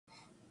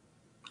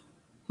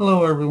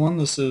Hello everyone,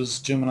 this is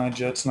Gemini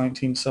Jets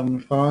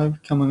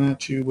 1975 coming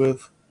at you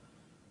with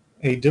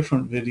a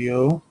different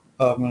video.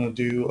 I'm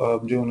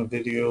doing a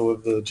video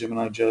of the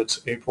Gemini Jets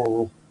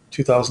April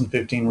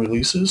 2015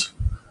 releases.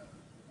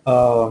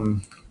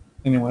 Um,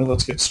 anyway,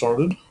 let's get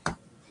started.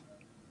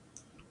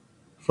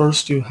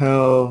 First you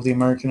have the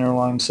American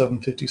Airlines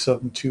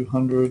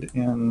 757-200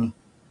 in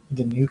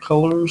the new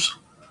colors.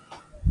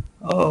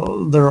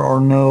 There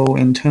are no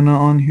antenna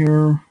on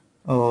here.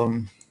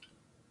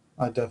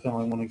 I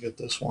definitely want to get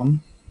this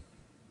one.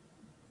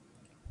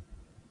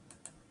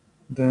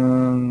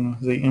 Then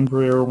the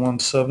Embraer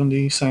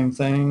 170, same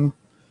thing.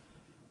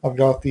 I've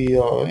got the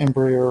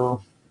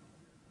Embraer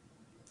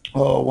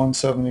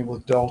 170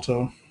 with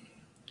Delta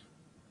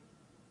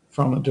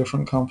from a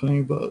different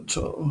company, but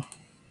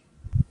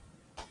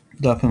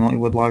definitely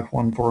would like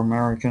one for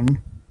American.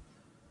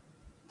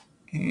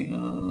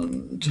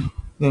 And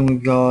then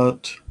we've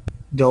got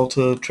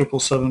Delta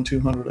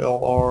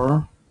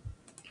 777-200LR.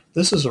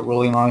 This is a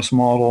really nice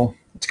model.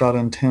 It's got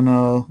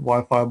antenna,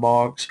 Wi-Fi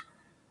box.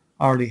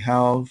 I already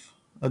have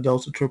a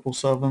Delta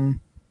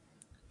 777.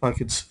 If I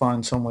could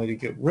find some way to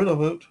get rid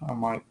of it, I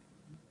might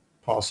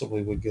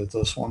possibly would get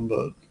this one,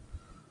 but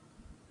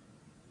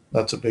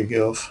that's a big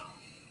if.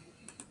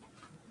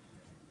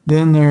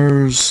 Then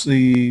there's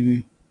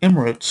the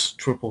Emirates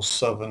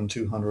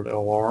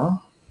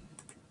 777-200LR.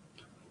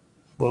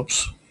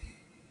 Whoops.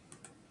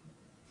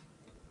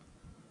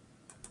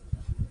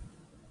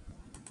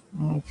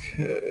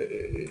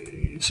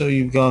 Okay, so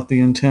you've got the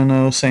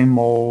antenna, same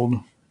mold,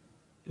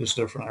 just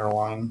different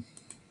airline.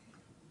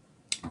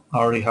 I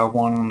already have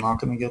one. I'm not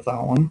going to get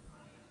that one.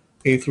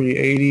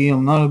 A380.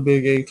 I'm not a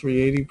big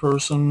A380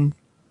 person.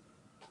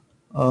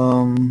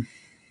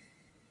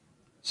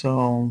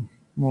 So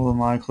more than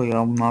likely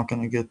I'm not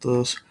going to get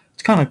this.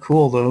 It's kind of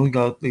cool though. We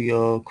got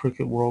the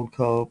Cricket World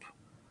Cup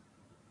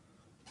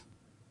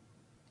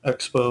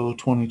Expo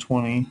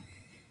 2020,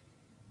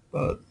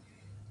 but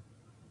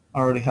I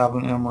already have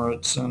an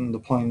Emirates and the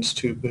plane's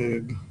too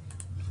big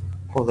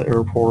for the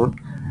airport.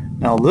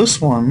 Now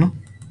this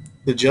one,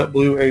 the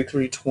JetBlue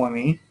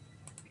A320,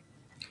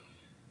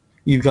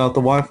 you've got the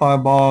Wi-Fi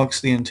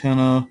box, the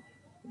antenna.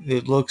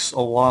 It looks a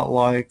lot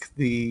like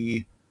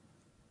the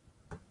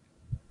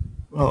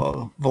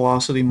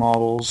Velocity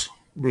models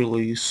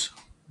release,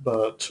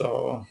 but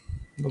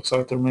looks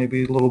like there may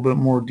be a little bit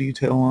more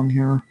detail on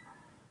here.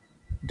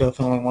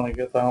 Definitely want to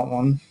get that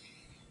one.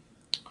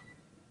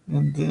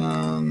 And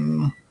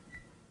then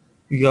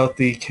you got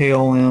the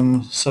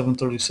KLM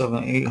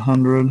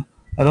 737-800.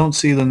 I don't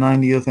see the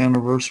 90th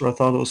anniversary. I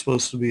thought it was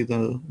supposed to be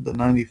the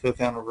 95th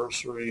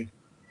anniversary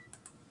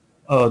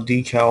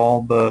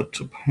decal, but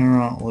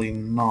apparently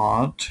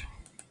not.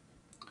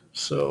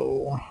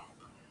 So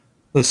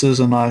this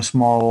is a nice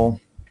model,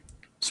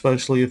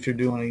 especially if you're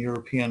doing a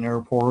European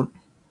airport.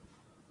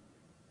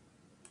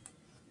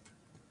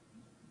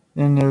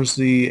 Then there's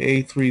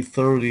the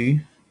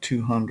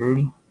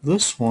A330-200.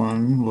 This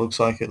one looks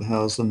like it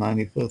has the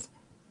 95th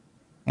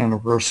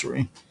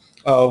anniversary.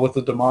 With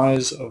the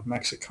demise of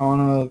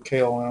Mexicana,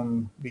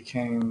 KLM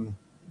became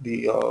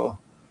the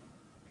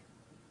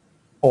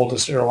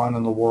oldest airline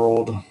in the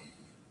world.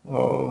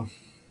 Uh,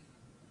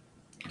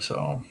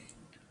 so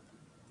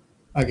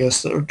I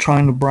guess they're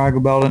trying to brag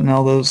about it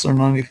now that it's their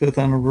 95th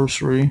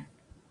anniversary.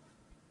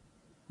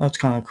 That's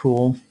kind of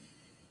cool.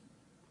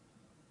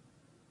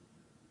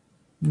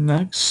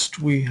 Next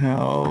we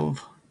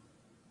have,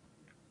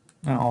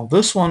 now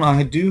this one,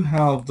 I do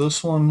have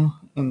this one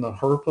in the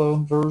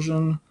Herpa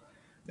version,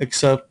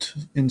 except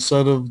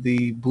instead of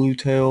the blue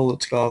tail,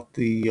 it's got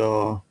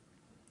the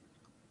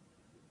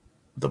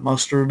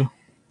mustard.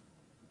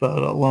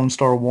 But Lone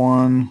Star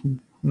 1,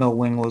 no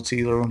winglets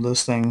either.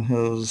 This thing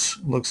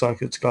looks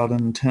like it's got an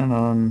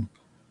antenna, and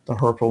the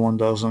Herpa one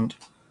doesn't.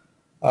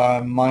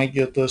 I might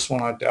get this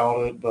one, I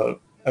doubt it,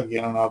 but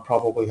again, I'd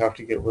probably have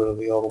to get rid of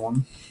the other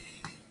one.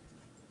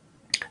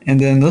 And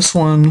then this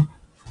one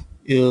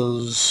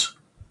is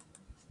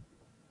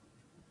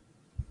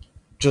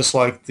just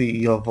like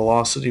the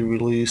Velocity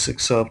release,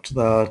 except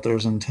that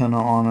there's antenna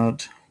on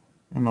it,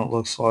 and it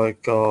looks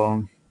like,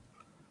 I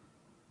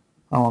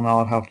don't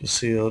know, I'd have to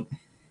see it.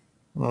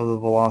 The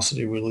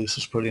Velocity release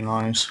is pretty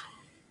nice.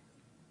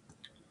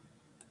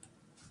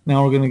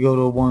 Now we're going to go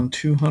to a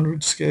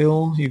 1/200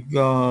 scale. You've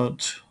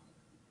got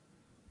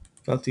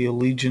the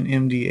Allegiant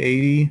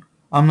MD-80.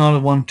 I'm not a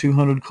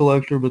 1/200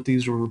 collector, but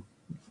these are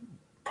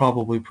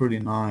probably pretty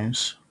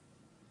nice.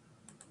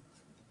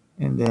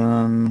 And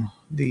then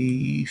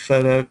the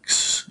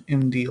FedEx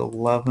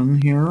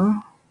MD-11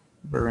 here.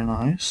 Very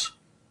nice.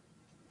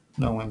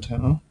 No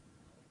antenna.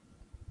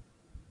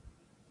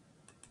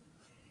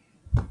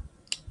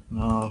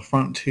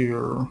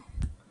 Frontier.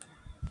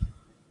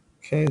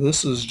 Okay,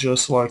 this is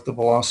just like the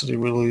Velocity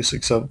release,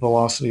 except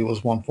Velocity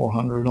was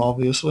 1/400,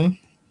 obviously.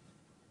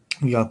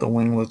 You got the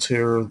winglets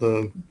here,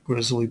 the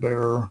Grizzly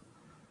Bear.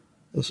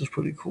 This is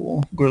pretty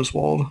cool.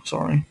 Griswold,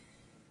 sorry.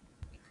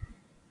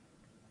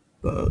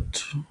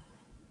 But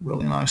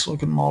really nice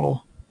looking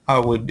model. I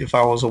would, if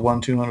I was a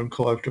 1/200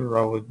 collector,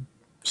 I would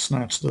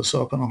snatch this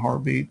up in a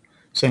heartbeat.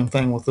 Same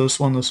thing with this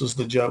one. This is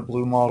the jet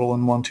blue model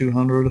in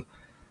 1/200.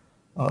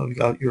 You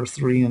got your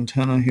 3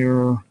 antenna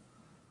here.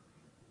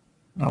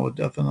 I would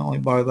definitely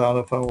buy that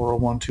if I were a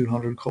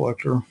 1/200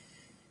 collector.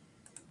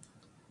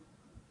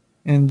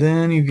 And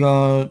then you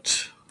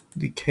got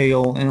the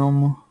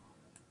KLM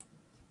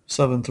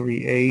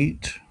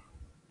 738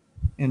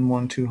 in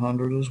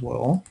 1/200 as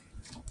well.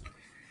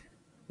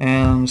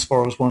 And as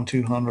far as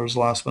 1/200s,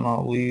 last but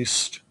not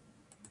least,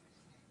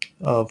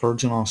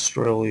 Virgin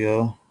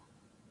Australia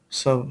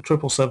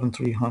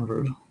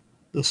 777-300.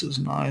 This is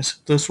nice.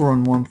 This were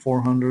in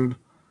 1/400.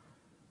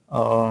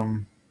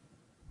 Um,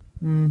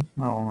 I don't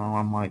know.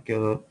 I might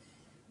get it.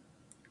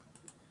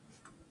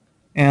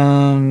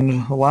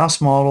 And the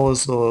last model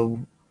is the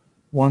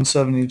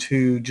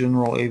 172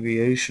 General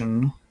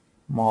Aviation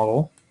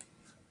model.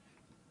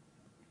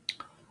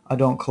 I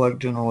don't collect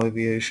General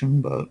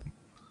Aviation, but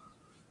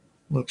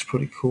looks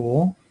pretty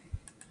cool.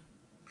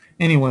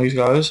 Anyways,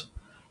 guys,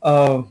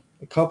 a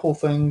couple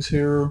things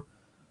here.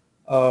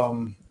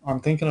 I'm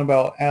thinking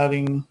about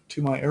adding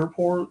to my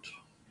airport.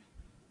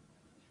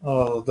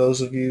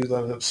 Those of you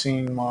that have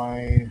seen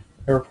my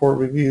airport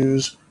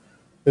reviews,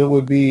 it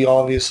would be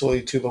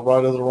obviously to the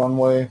right of the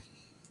runway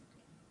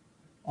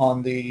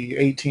on the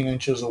 18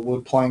 inches of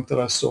wood plank that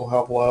I still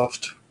have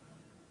left.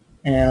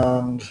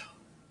 And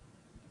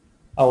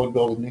I would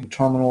build a new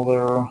terminal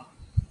there,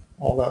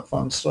 all that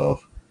fun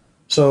stuff.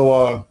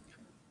 So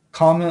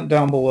comment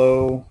down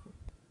below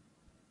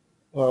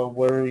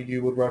where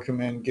you would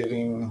recommend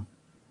getting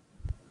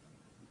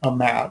a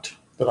mat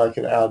that I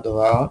could add to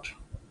that.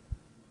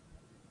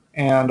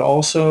 And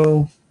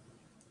also,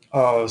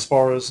 as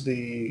far as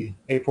the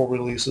April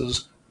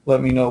releases,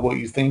 let me know what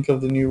you think of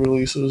the new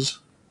releases.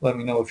 Let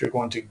me know if you're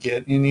going to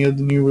get any of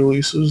the new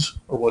releases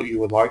or what you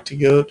would like to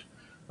get.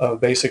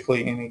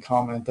 Basically, any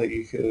comment that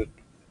you could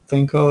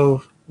think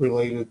of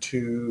related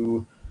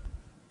to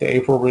the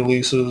April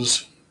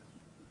releases,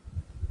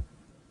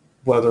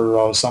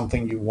 whether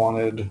something you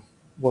wanted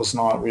was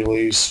not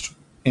released,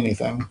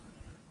 anything.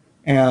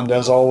 And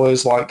as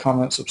always, like,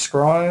 comment,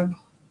 subscribe,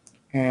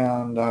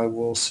 and I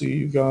will see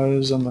you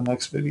guys in the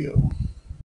next video.